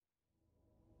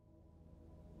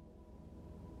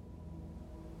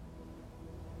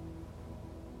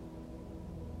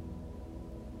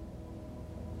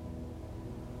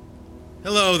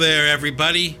Hello there,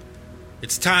 everybody.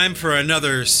 It's time for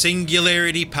another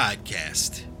Singularity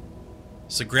Podcast.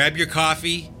 So grab your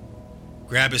coffee,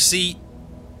 grab a seat,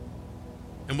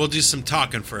 and we'll do some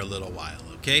talking for a little while,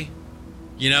 okay?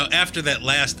 You know, after that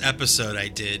last episode I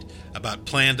did about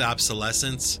planned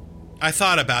obsolescence, I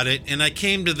thought about it and I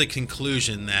came to the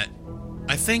conclusion that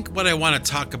I think what I want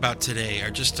to talk about today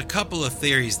are just a couple of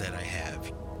theories that I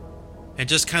have, and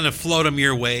just kind of float them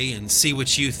your way and see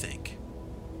what you think.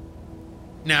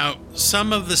 Now,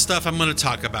 some of the stuff I'm going to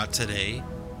talk about today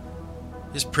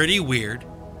is pretty weird,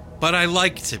 but I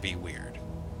like to be weird.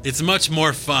 It's much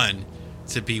more fun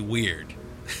to be weird,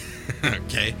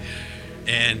 okay?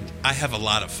 And I have a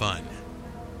lot of fun.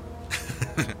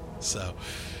 So,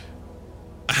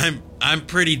 I'm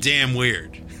pretty damn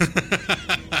weird.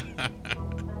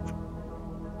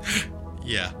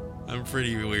 Yeah, I'm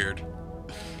pretty weird.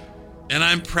 And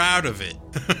I'm proud of it.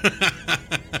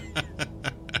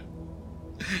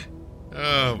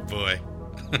 Oh, boy.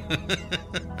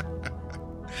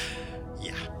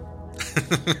 Yeah.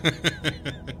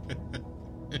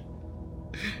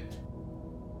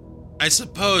 I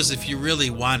suppose if you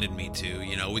really wanted me to,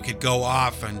 you know, we could go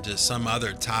off onto some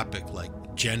other topic like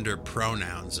gender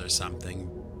pronouns or something.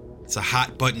 It's a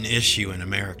hot button issue in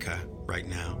America right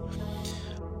now.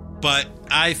 But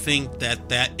I think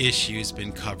that issue's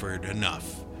been covered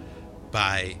enough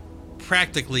by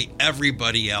practically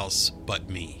everybody else but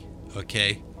me.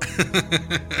 Okay?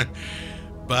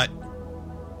 But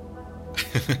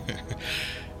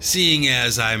seeing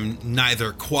as I'm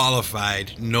neither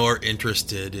qualified nor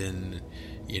interested in,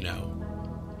 you know,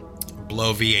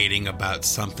 bloviating about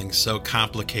something so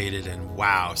complicated and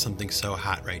wow, something so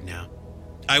hot right now,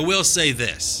 I will say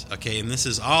this, okay? And this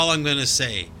is all I'm going to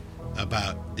say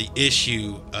about the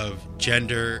issue of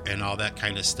gender and all that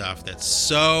kind of stuff that's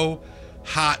so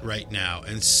hot right now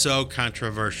and so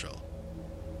controversial.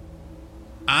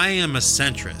 I am a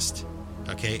centrist,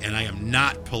 okay, and I am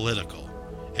not political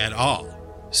at all.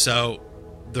 So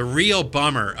the real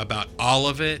bummer about all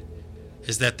of it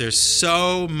is that there's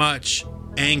so much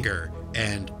anger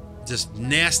and just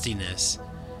nastiness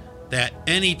that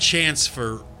any chance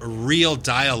for a real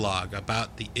dialogue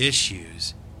about the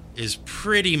issues is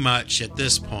pretty much at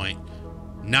this point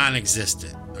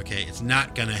non-existent, okay? It's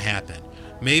not going to happen.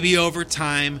 Maybe over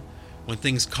time, when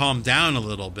things calm down a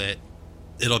little bit,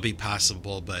 it'll be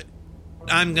possible, but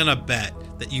I'm going to bet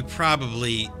that you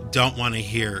probably don't want to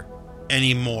hear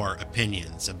any more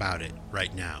opinions about it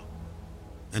right now.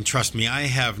 And trust me, I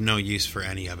have no use for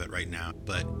any of it right now,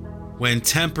 but when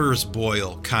tempers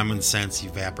boil, common sense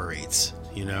evaporates,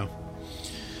 you know?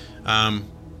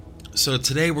 So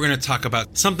today we're going to talk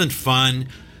about something fun,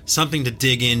 something to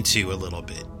dig into a little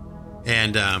bit.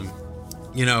 And,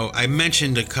 you know, I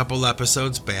mentioned a couple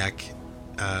episodes back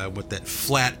with that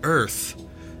Flat Earth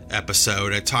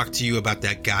episode, I talked to you about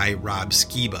that guy, Rob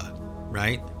Skiba,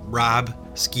 right?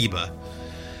 Rob Skiba.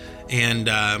 And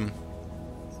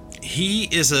he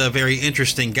is a very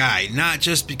interesting guy, not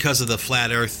just because of the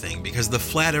Flat Earth thing, because the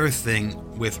Flat Earth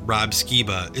thing with Rob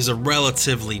Skiba is a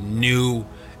relatively new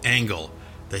angle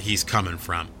that he's coming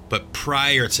from. But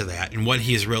prior to that, and what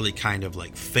he's really kind of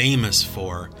like famous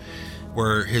for,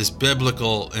 were his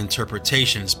biblical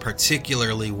interpretations,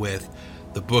 particularly with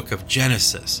the book of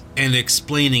Genesis, and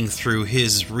explaining through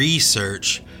his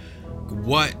research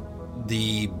what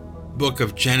the book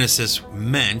of Genesis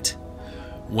meant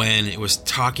when it was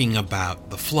talking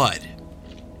about the flood.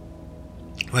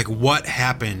 Like what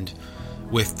happened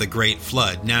with the great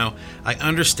flood. Now, I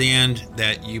understand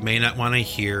that you may not want to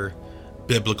hear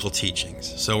biblical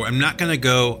teachings, so I'm not going to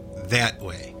go that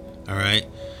way, all right?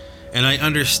 And I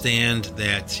understand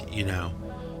that, you know,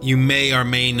 you may or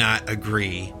may not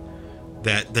agree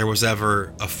that there was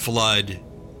ever a flood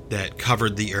that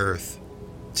covered the earth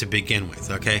to begin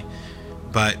with, okay?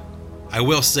 But I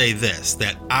will say this,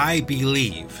 that I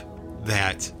believe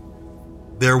that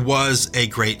there was a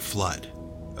great flood,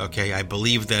 okay? I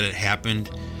believe that it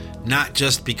happened not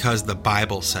just because the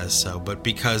Bible says so, but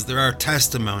because there are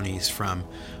testimonies from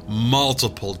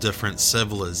multiple different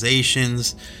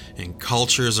civilizations and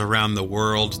cultures around the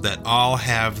world that all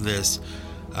have this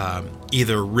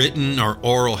either written or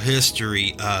oral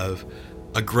history of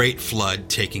a great flood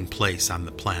taking place on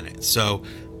the planet. So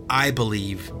I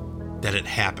believe that it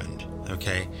happened,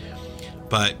 okay?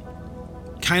 But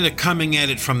kind of coming at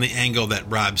it from the angle that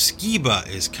Rob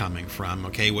Skiba is coming from,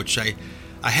 okay, which I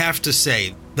have to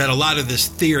say that a lot of this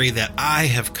theory that I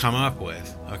have come up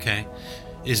with, okay,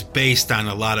 is based on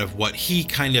a lot of what he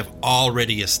kind of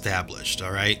already established,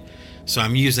 all right? So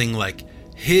I'm using like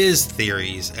his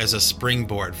theories as a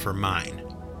springboard for mine,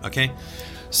 okay?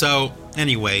 So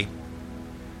anyway,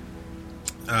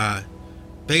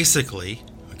 basically,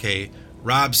 okay,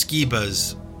 Rob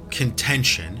Skiba's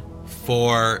contention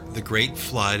for the Great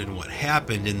Flood and what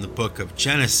happened in the book of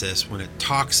Genesis when it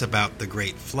talks about the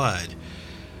Great Flood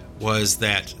was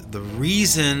that the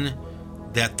reason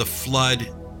that the flood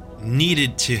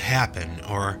needed to happen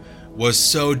or was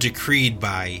so decreed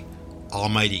by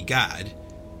Almighty God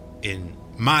in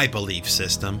my belief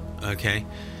system, okay,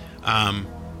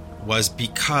 was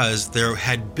because there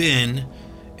had been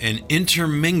an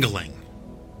intermingling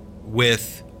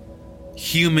with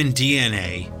human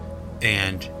DNA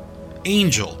and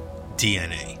angel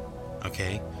DNA,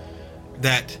 okay,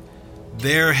 that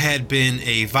there had been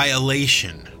a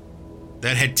violation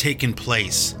that had taken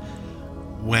place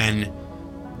when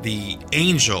the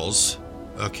angels,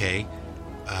 okay,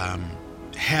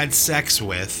 had sex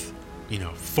with,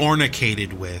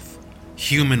 fornicated with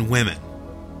human women,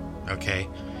 okay,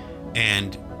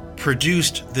 and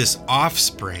produced this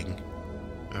offspring,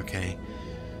 okay,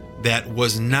 that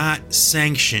was not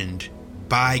sanctioned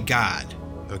by God,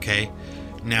 okay?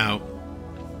 Now,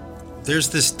 there's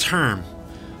this term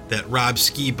that Rob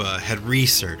Skiba had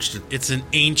researched. It's an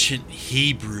ancient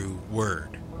Hebrew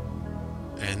word,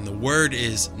 and the word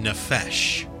is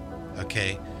nephesh,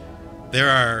 okay? There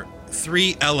are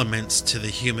 3 elements to the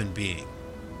human being.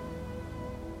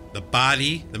 The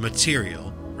body, the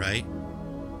material, right?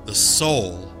 The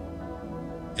soul,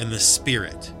 and the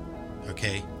spirit,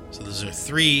 okay? So those are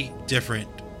 3 different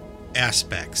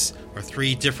aspects or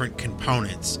 3 different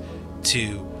components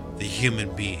to the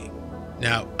human being.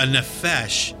 Now, a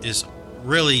nephesh is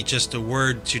really just a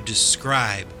word to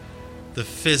describe the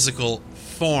physical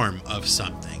form of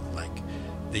something, like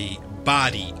the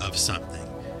body of something.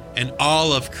 And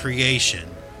all of creation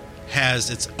has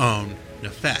its own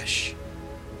nephesh,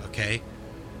 okay?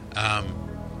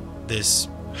 This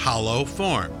hollow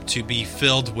form to be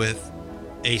filled with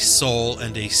a soul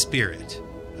and a spirit,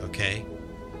 okay?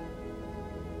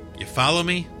 You follow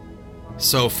me?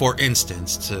 So, for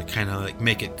instance, to kind of like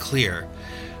make it clear,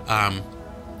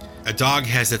 a dog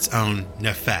has its own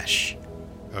nephesh,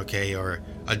 okay? Or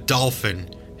a dolphin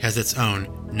has its own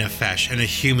nephesh, and a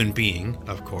human being,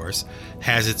 of course,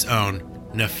 has its own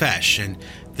nephesh. And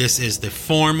this is the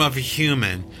form of a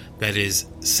human that is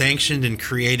sanctioned and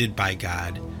created by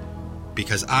God,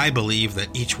 because I believe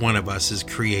that each one of us is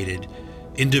created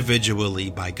individually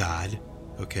by God,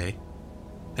 okay?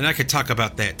 And I could talk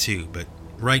about that too, but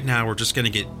right now we're just going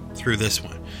to get through this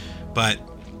one. But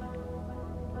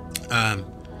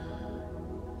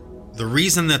the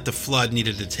reason that the flood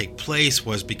needed to take place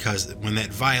was because when that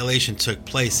violation took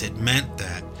place, it meant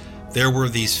that there were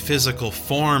these physical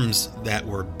forms that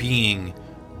were being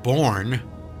born,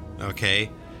 okay,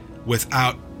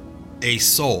 without a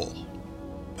soul,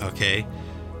 okay?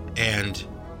 And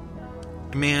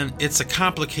man, it's a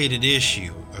complicated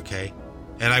issue, okay?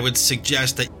 And I would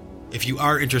suggest that if you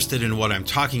are interested in what I'm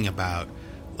talking about,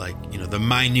 like, the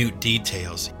minute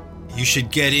details, you should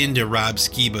get into Rob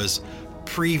Skiba's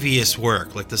previous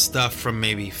work, like the stuff from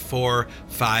maybe 4,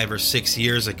 5, or 6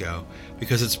 years ago,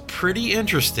 because it's pretty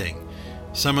interesting.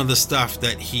 Some of the stuff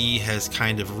that he has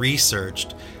kind of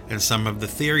researched and some of the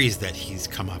theories that he's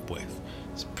come up with.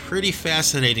 It's pretty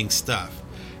fascinating stuff.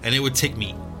 And it would take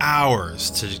me hours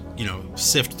to,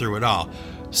 sift through it all.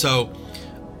 So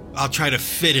I'll try to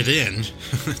fit it in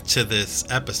to this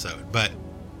episode. But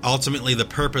ultimately, the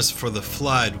purpose for the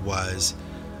flood was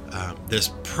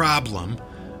this problem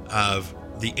of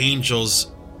the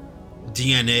angels'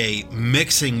 DNA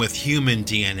mixing with human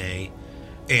DNA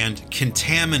and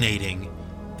contaminating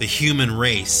the human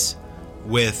race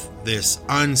with this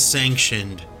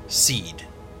unsanctioned seed,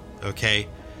 okay?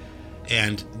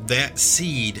 And that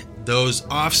seed, those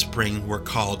offspring were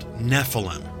called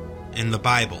Nephilim in the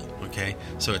Bible, okay?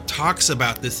 So it talks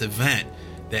about this event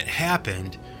that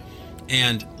happened,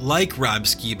 and like Rob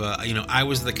Skiba, I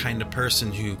was the kind of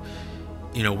person who,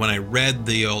 when I read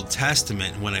the Old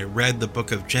Testament, when I read the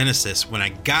book of Genesis, when I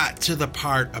got to the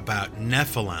part about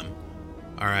Nephilim,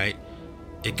 all right,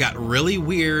 it got really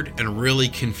weird and really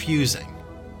confusing,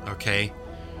 okay?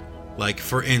 Like,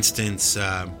 for instance,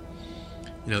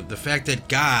 the fact that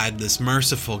God, this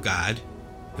merciful God,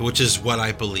 which is what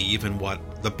I believe and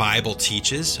what the Bible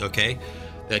teaches, okay,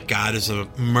 that God is a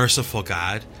merciful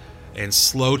God and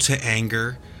slow to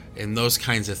anger and those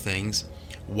kinds of things.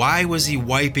 Why was he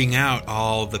wiping out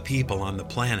all the people on the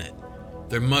planet?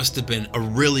 There must have been a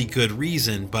really good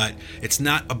reason, but it's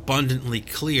not abundantly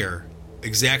clear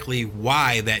exactly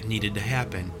why that needed to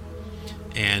happen.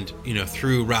 And,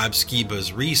 through Rob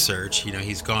Skiba's research,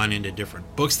 he's gone into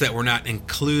different books that were not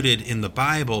included in the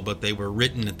Bible, but they were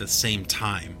written at the same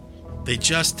time. They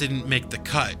just didn't make the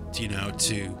cut,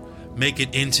 to make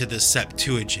it into the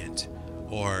Septuagint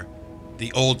or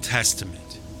the Old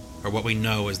Testament, or what we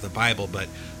know as the Bible, but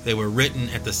they were written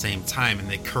at the same time, and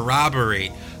they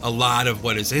corroborate a lot of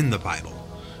what is in the Bible,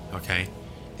 okay?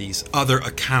 These other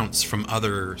accounts from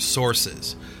other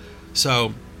sources.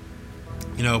 So,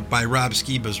 by Rob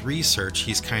Skiba's research,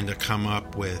 he's kind of come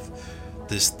up with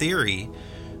this theory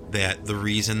that the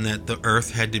reason that the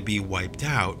earth had to be wiped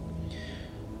out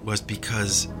was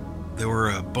because there were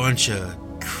a bunch of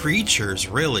creatures,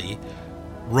 really,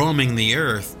 roaming the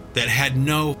earth that had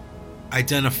no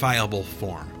identifiable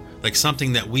form, like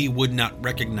something that we would not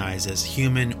recognize as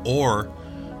human or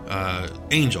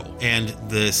angel. And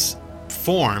this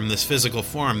form, this physical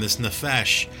form, this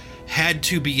nefesh, had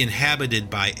to be inhabited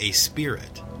by a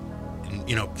spirit,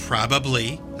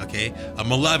 probably, a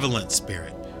malevolent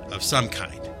spirit of some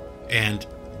kind. And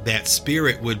that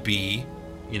spirit would be,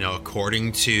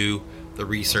 according to the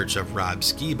research of Rob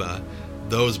Skiba,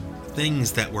 those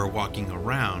things that were walking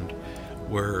around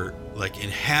were like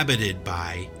inhabited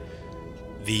by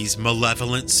these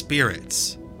malevolent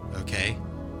spirits, okay?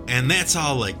 And that's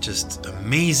all like just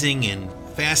amazing and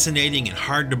fascinating and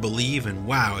hard to believe, and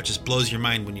wow, it just blows your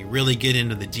mind when you really get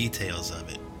into the details of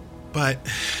it. But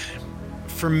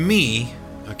for me,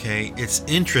 it's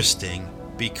interesting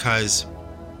because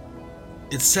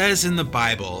it says in the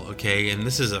Bible, and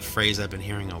this is a phrase I've been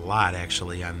hearing a lot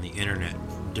actually on the internet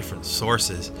from different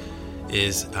sources,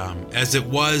 is as it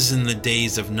was in the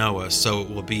days of Noah, so it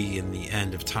will be in the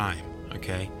end of time,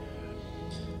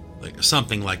 like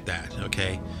something like that,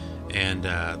 and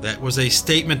that was a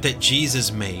statement that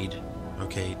Jesus made,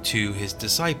 to his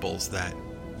disciples, that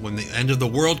when the end of the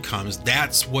world comes,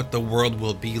 that's what the world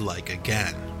will be like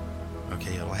again,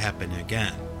 it'll happen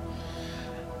again.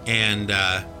 And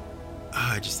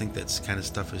I just think that kind of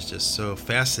stuff is just so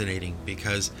fascinating,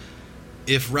 because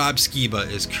if Rob Skiba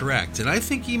is correct, and I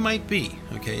think he might be,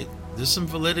 there's some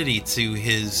validity to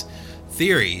his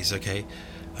theories,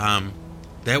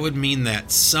 that would mean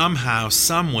that somehow,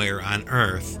 somewhere on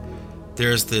Earth,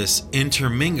 there's this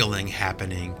intermingling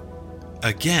happening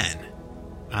again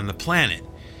on the planet.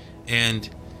 And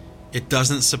it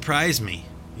doesn't surprise me,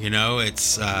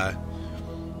 it's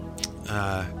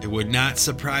it would not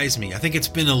surprise me. I think it's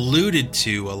been alluded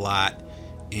to a lot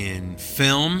in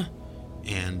film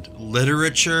and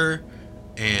literature,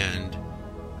 and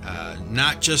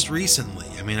not just recently.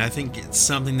 I think it's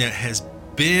something that has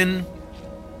been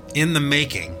in the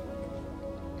making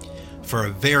for a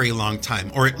very long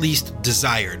time, or at least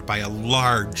desired by a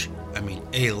large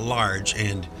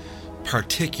and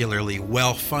particularly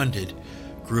well-funded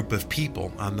group of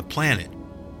people on the planet.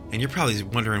 And you're probably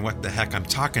wondering what the heck I'm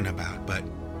talking about, but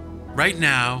right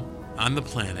now on the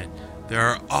planet, there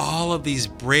are all of these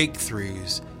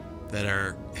breakthroughs that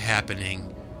are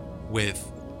happening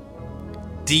with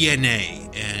DNA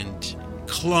and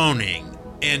cloning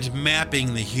and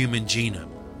mapping the human genome,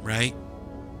 right?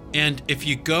 And if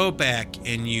you go back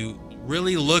and you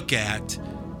really look at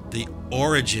the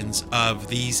origins of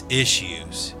these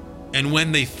issues, and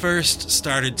when they first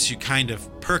started to kind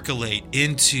of percolate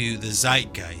into the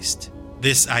zeitgeist,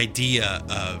 this idea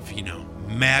of,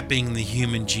 mapping the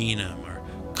human genome, or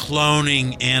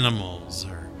cloning animals,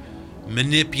 or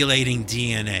manipulating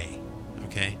DNA,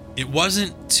 it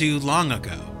wasn't too long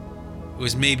ago. It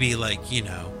was maybe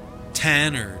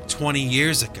 10 or 20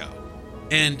 years ago.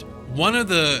 And one of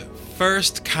the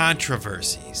first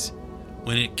controversies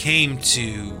when it came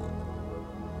to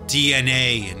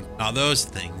DNA and all those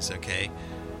things,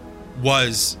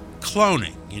 was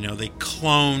cloning. They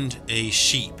cloned a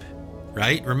sheep,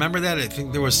 right? Remember that? I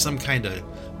think there was some kind of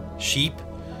sheep,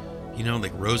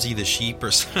 like Rosie the sheep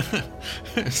or something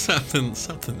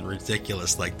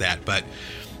ridiculous like that. But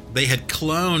they had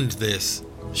cloned this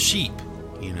sheep,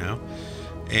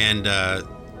 and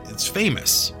it's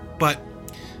famous. But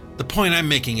the point I'm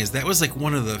making is that was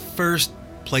one of the first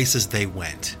places they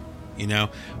went,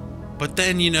 But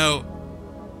then,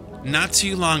 not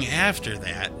too long after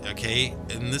that,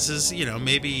 and this is,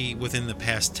 maybe within the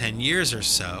past 10 years or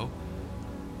so,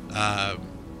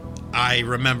 I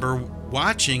remember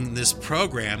watching this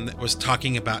program that was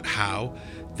talking about how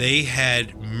they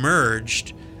had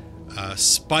merged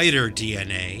spider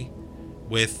DNA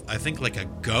with, I think, a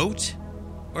goat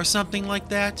or something like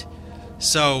that.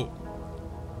 So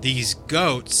these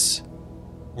goats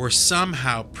were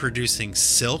somehow producing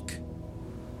silk.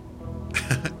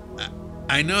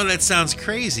 I know that sounds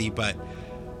crazy, but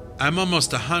I'm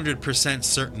almost 100%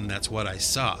 certain that's what I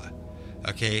saw.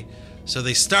 So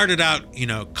they started out,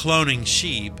 cloning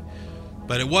sheep,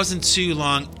 but it wasn't too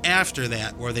long after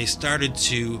that where they started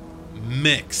to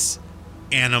mix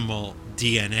animal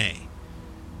DNA.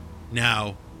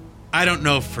 Now, I don't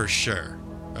know for sure,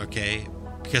 okay?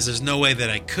 Because there's no way that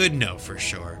I could know for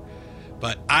sure.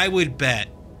 But I would bet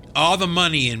all the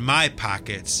money in my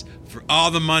pockets for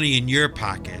all the money in your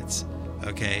pockets,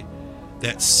 okay,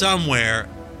 that somewhere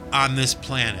on this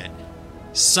planet,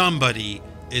 somebody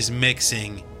is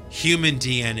mixing human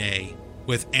DNA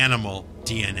with animal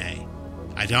DNA.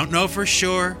 I don't know for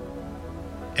sure,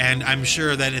 and I'm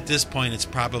sure that at this point it's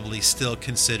probably still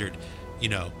considered,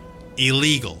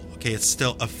 illegal. Okay, it's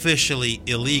still officially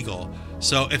illegal.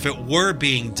 So if it were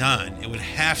being done, it would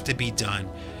have to be done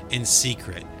in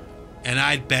secret. And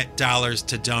I'd bet dollars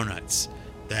to donuts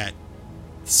that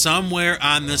somewhere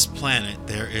on this planet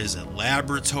there is a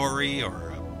laboratory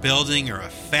or a building or a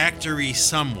factory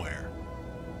somewhere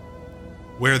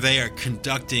where they are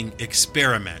conducting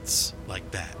experiments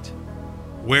like that,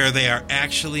 where they are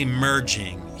actually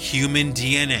merging human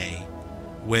DNA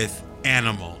with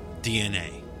animal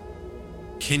DNA.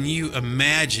 Can you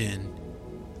imagine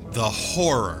the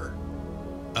horror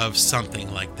of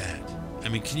something like that? I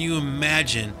mean, can you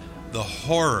imagine the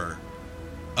horror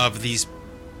of these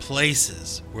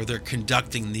places where they're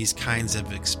conducting these kinds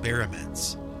of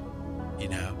experiments,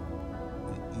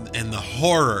 and the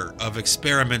horror of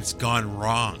experiments gone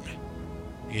wrong,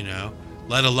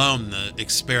 let alone the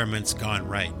experiments gone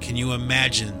right. Can you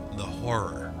imagine the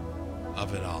horror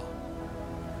of it all?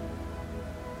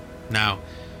 Now,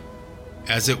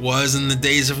 as it was in the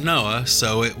days of Noah,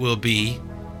 so it will be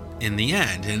in the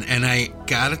end. And I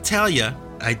gotta tell you,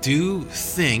 I do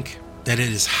think that it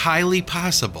is highly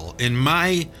possible, in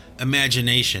my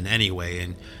imagination anyway,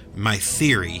 in my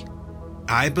theory,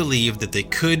 I believe that they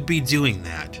could be doing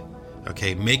that,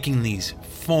 okay, making these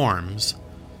forms,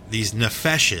 these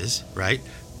nefeshes, right,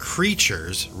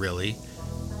 creatures, really,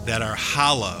 that are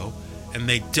hollow, and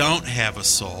they don't have a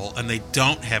soul, and they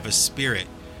don't have a spirit.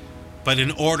 But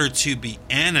in order to be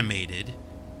animated,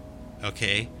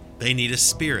 okay, they need a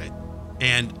spirit.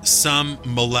 And some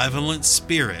malevolent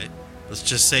spirit, let's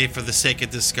just say for the sake of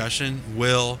discussion,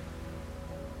 will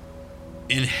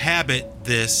inhabit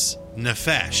this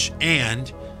nefesh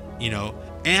and,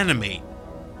 animate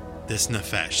this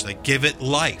nefesh, like give it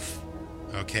life,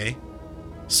 okay?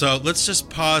 So let's just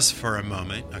pause for a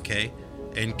moment, okay,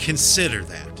 and consider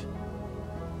that,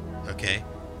 okay?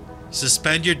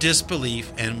 Suspend your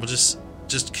disbelief and we'll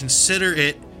just consider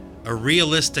it a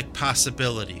realistic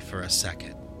possibility for a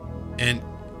second. And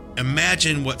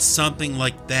imagine what something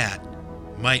like that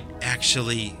might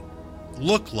actually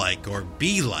look like or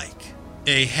be like.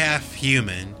 A half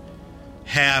human,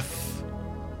 half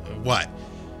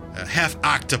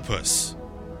octopus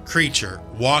creature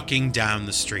walking down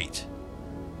the street.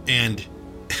 And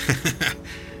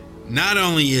not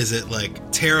only is it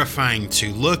like terrifying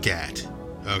to look at,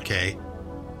 okay,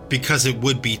 because it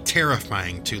would be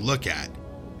terrifying to look at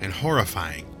and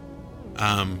horrifying,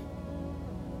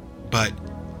 but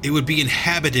it would be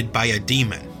inhabited by a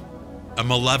demon, a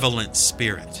malevolent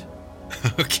spirit.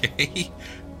 Okay?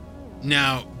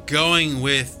 Now, going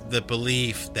with the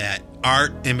belief that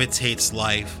art imitates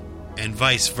life and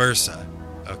vice versa,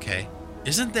 okay,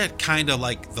 isn't that kind of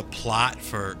like the plot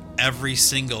for every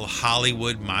single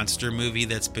Hollywood monster movie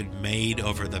that's been made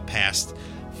over the past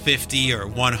 50 or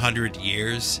 100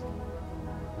 years?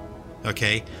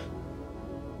 Okay?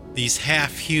 These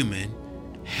half-human,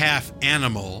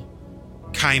 half-animal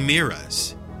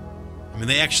chimeras. I mean,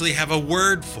 they actually have a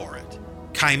word for it.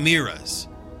 Chimeras.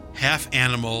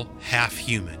 Half-animal,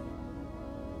 half-human.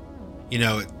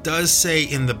 It does say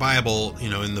in the Bible,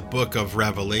 in the book of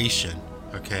Revelation,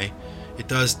 okay, it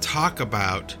does talk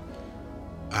about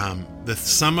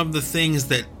some of the things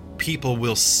that people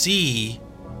will see,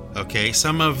 okay,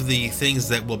 some of the things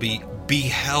that will be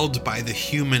beheld by the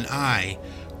human eye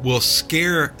will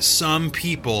scare some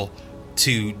people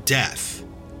to death.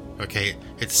 Okay,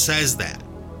 it says that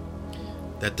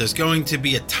there's going to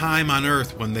be a time on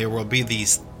earth when there will be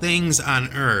these things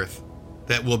on earth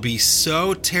that will be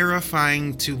so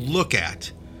terrifying to look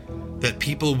at that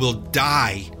people will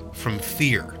die from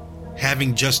fear,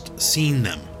 having just seen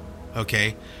them.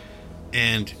 Okay?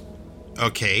 And,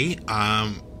 okay,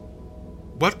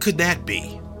 what could that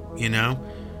be?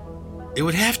 It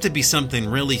would have to be something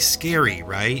really scary,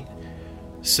 right?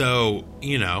 So,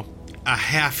 a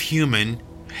half-human,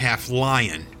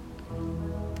 half-lion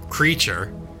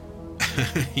creature,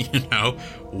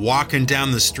 walking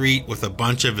down the street with a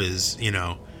bunch of his,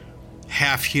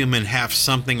 half-human,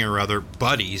 half-something or other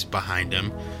buddies behind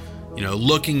him,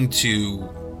 looking to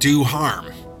do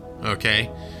harm, okay?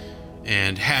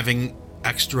 And having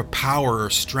extra power or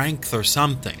strength or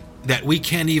something that we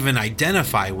can't even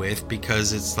identify with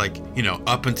because it's like,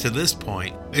 up until this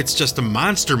point, it's just a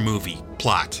monster movie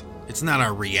plot, It's not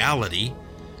our reality,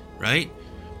 right?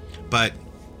 But,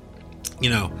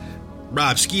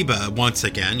 Rob Skiba, once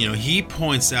again, he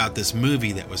points out this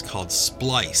movie that was called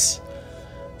Splice.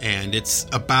 And it's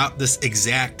about this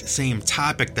exact same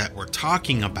topic that we're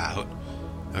talking about,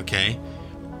 okay?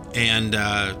 And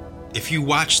if you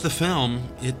watch the film,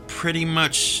 it pretty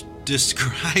much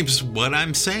describes what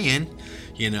I'm saying.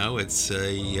 It's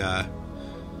a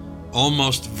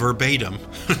almost verbatim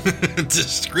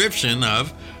description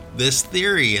of this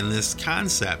theory and this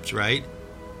concept, right?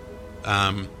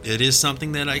 It is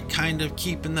something that I kind of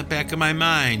keep in the back of my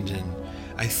mind and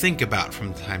I think about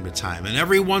from time to time. And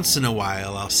every once in a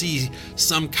while, I'll see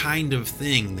some kind of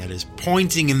thing that is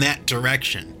pointing in that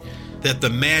direction, that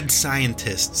the mad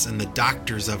scientists and the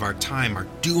doctors of our time are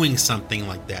doing something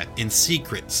like that in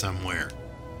secret somewhere.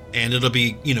 And it'll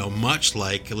be, much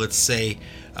like, let's say,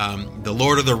 the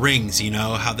Lord of the Rings,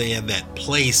 how they had that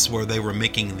place where they were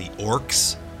making the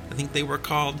orcs, I think they were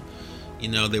called.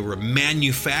 They were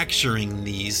manufacturing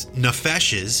these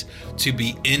nefeshes to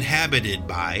be inhabited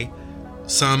by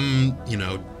some,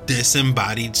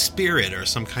 disembodied spirit or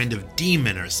some kind of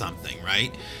demon or something,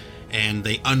 right? And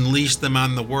they unleashed them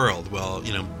on the world. Well,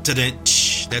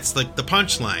 that's like the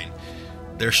punchline.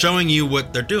 They're showing you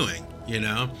what they're doing,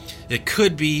 It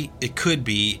could be,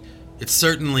 it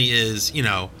certainly is,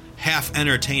 half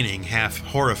entertaining, half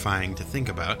horrifying to think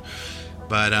about.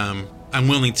 But I'm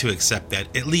willing to accept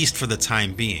that, at least for the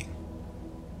time being.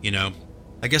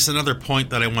 I guess another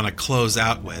point that I want to close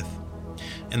out with,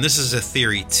 and this is a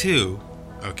theory too,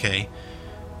 okay?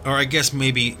 Or I guess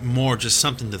maybe more just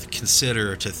something to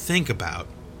consider or to think about,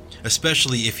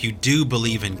 especially if you do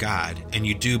believe in God and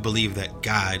you do believe that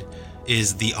God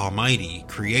is the Almighty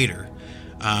Creator.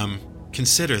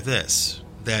 Consider this,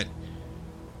 that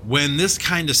when this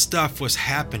kind of stuff was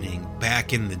happening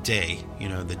back in the day,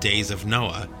 the days of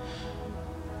Noah,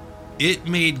 it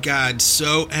made God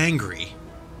so angry,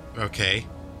 okay,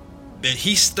 that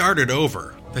he started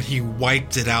over, that he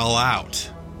wiped it all out.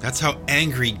 That's how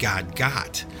angry God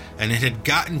got. And it had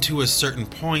gotten to a certain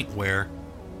point where,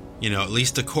 at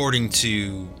least according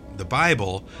to the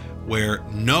Bible, where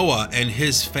Noah and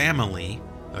his family,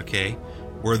 okay,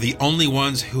 were the only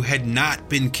ones who had not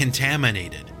been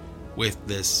contaminated with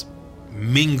this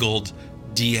mingled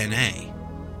DNA.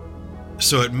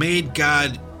 So it made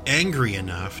God angry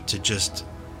enough to just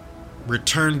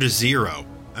return to zero.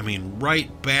 I mean,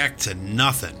 right back to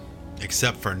nothing,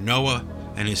 except for Noah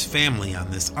and his family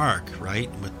on this ark, right?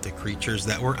 With the creatures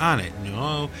that were on it.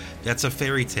 No, that's a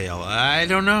fairy tale. I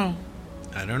don't know.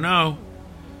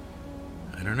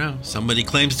 Somebody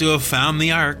claims to have found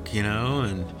the ark,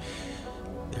 and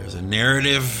there's a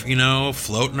narrative,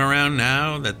 floating around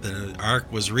now that the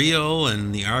ark was real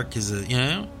and the ark is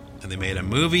and they made a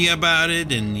movie about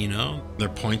it and, they're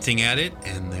pointing at it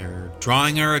and they're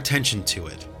drawing our attention to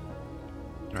it,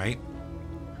 right?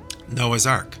 Noah's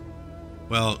Ark.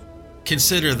 Well,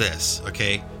 consider this,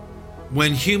 okay?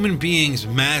 When human beings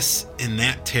mess in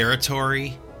that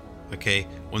territory, okay,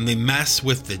 when they mess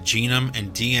with the genome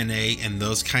and DNA and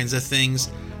those kinds of things,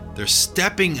 they're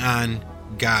stepping on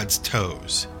God's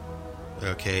toes,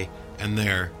 okay? And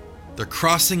they're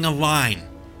crossing a line,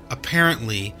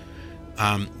 apparently,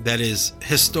 that is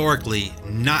historically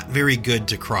not very good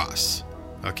to cross,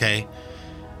 okay?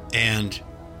 And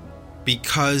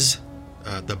because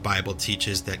the Bible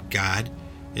teaches that God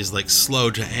is like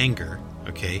slow to anger,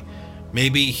 okay,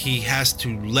 maybe he has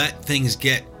to let things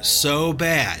get so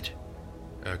bad,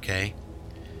 okay,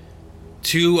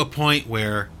 to a point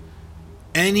where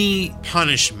any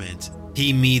punishment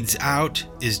he metes out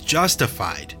is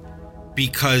justified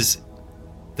because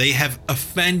they have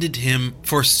offended him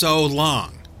for so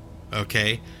long,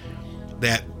 okay,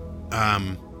 that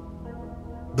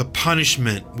the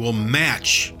punishment will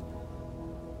match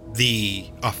the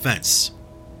offense,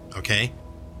 okay?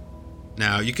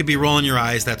 Now, you could be rolling your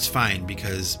eyes, that's fine,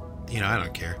 because, I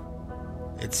don't care.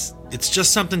 It's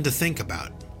just something to think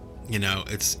about.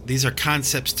 These are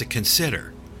concepts to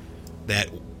consider, that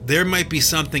there might be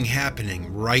something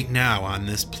happening right now on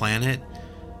this planet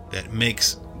that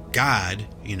makes God,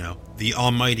 the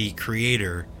Almighty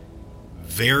Creator,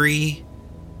 very,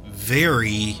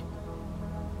 very,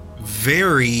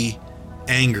 very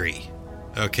angry,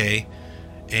 okay?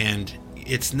 And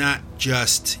it's not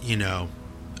just,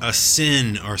 a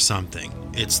sin or something.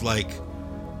 It's like,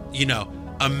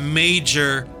 a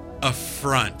major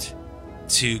affront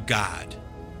to God.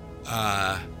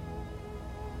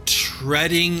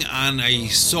 Treading on a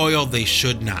soil they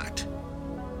should not.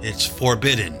 It's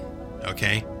forbidden,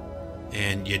 okay?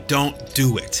 And you don't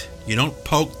do it. You don't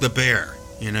poke the bear,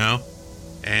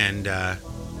 And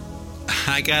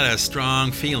I got a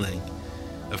strong feeling.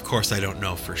 Of course, I don't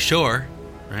know for sure,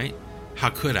 right? How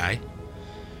could I?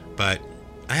 But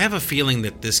I have a feeling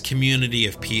that this community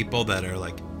of people that are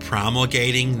like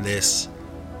promulgating this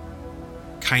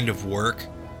kind of work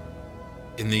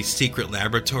in these secret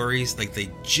laboratories, like they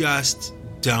just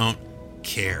don't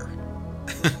care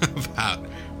about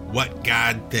what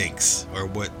God thinks or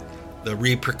what the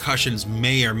repercussions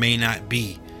may or may not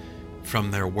be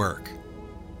from their work.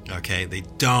 Okay, they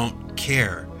don't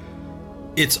care.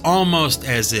 It's almost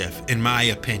as if, in my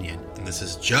opinion, and this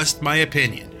is just my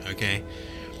opinion, okay,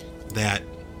 that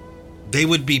they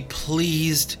would be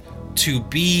pleased to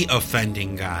be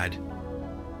offending God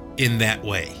in that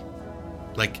way.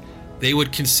 Like, they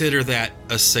would consider that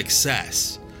a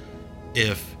success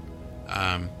if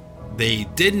they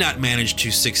did not manage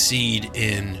to succeed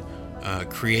in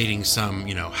creating some,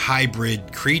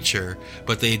 hybrid creature,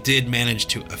 but they did manage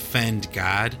to offend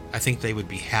God. I think they would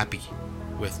be happy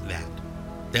with that.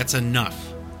 That's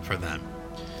enough for them.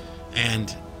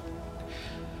 And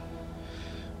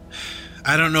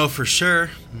I don't know for sure,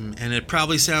 and it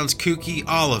probably sounds kooky,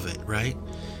 all of it, right?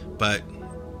 But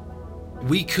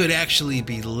we could actually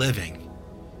be living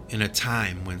in a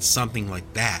time when something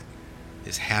like that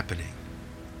is happening.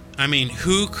 I mean,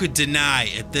 who could deny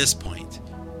at this point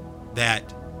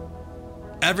that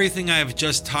everything I've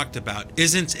just talked about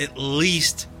isn't at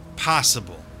least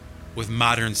possible with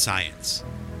modern science?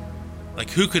 Like,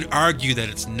 who could argue that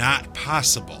it's not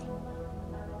possible,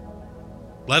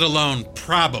 let alone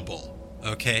probable,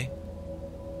 okay?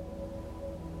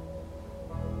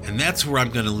 And that's where I'm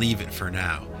going to leave it for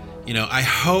now. I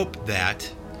hope that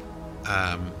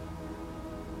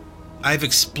I've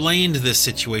explained this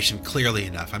situation clearly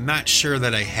enough. I'm not sure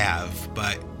that I have,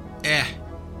 but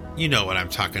you know what I'm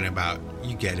talking about.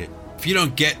 You get it. If you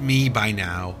don't get me by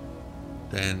now,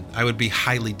 then I would be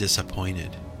highly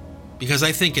disappointed. Because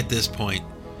I think at this point,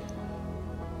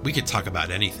 we could talk about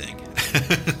anything.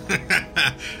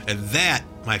 And that,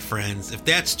 my friends, if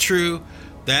that's true,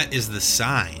 that is the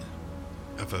sign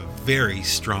of a very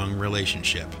strong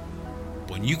relationship.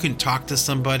 When you can talk to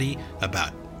somebody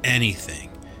about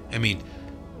anything,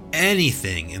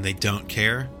 anything, and they don't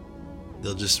care,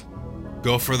 they'll just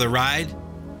go for the ride.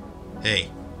 Hey,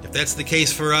 if that's the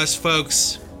case for us,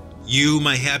 folks, you,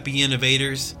 my happy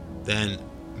innovators, then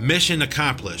mission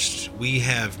accomplished. We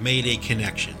have made a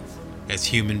connection as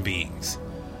human beings.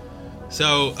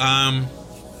 So,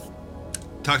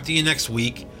 talk to you next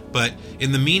week. But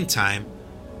in the meantime,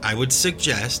 I would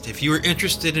suggest, if you are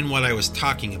interested in what I was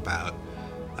talking about,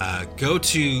 go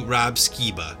to Rob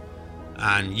Skiba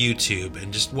on YouTube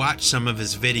and just watch some of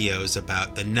his videos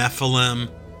about the Nephilim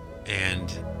and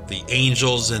the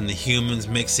angels and the humans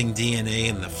mixing DNA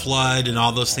and the flood and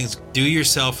all those things. Do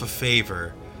yourself a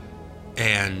favor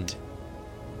and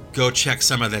go check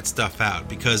some of that stuff out,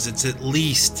 because it's at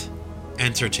least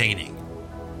entertaining.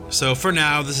 So for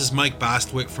now, this is Mike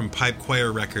Bostwick from Pipe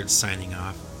Choir Records signing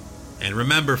off. And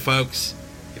remember, folks,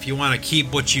 if you want to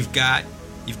keep what you've got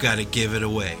to give it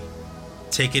away.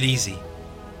 Take it easy.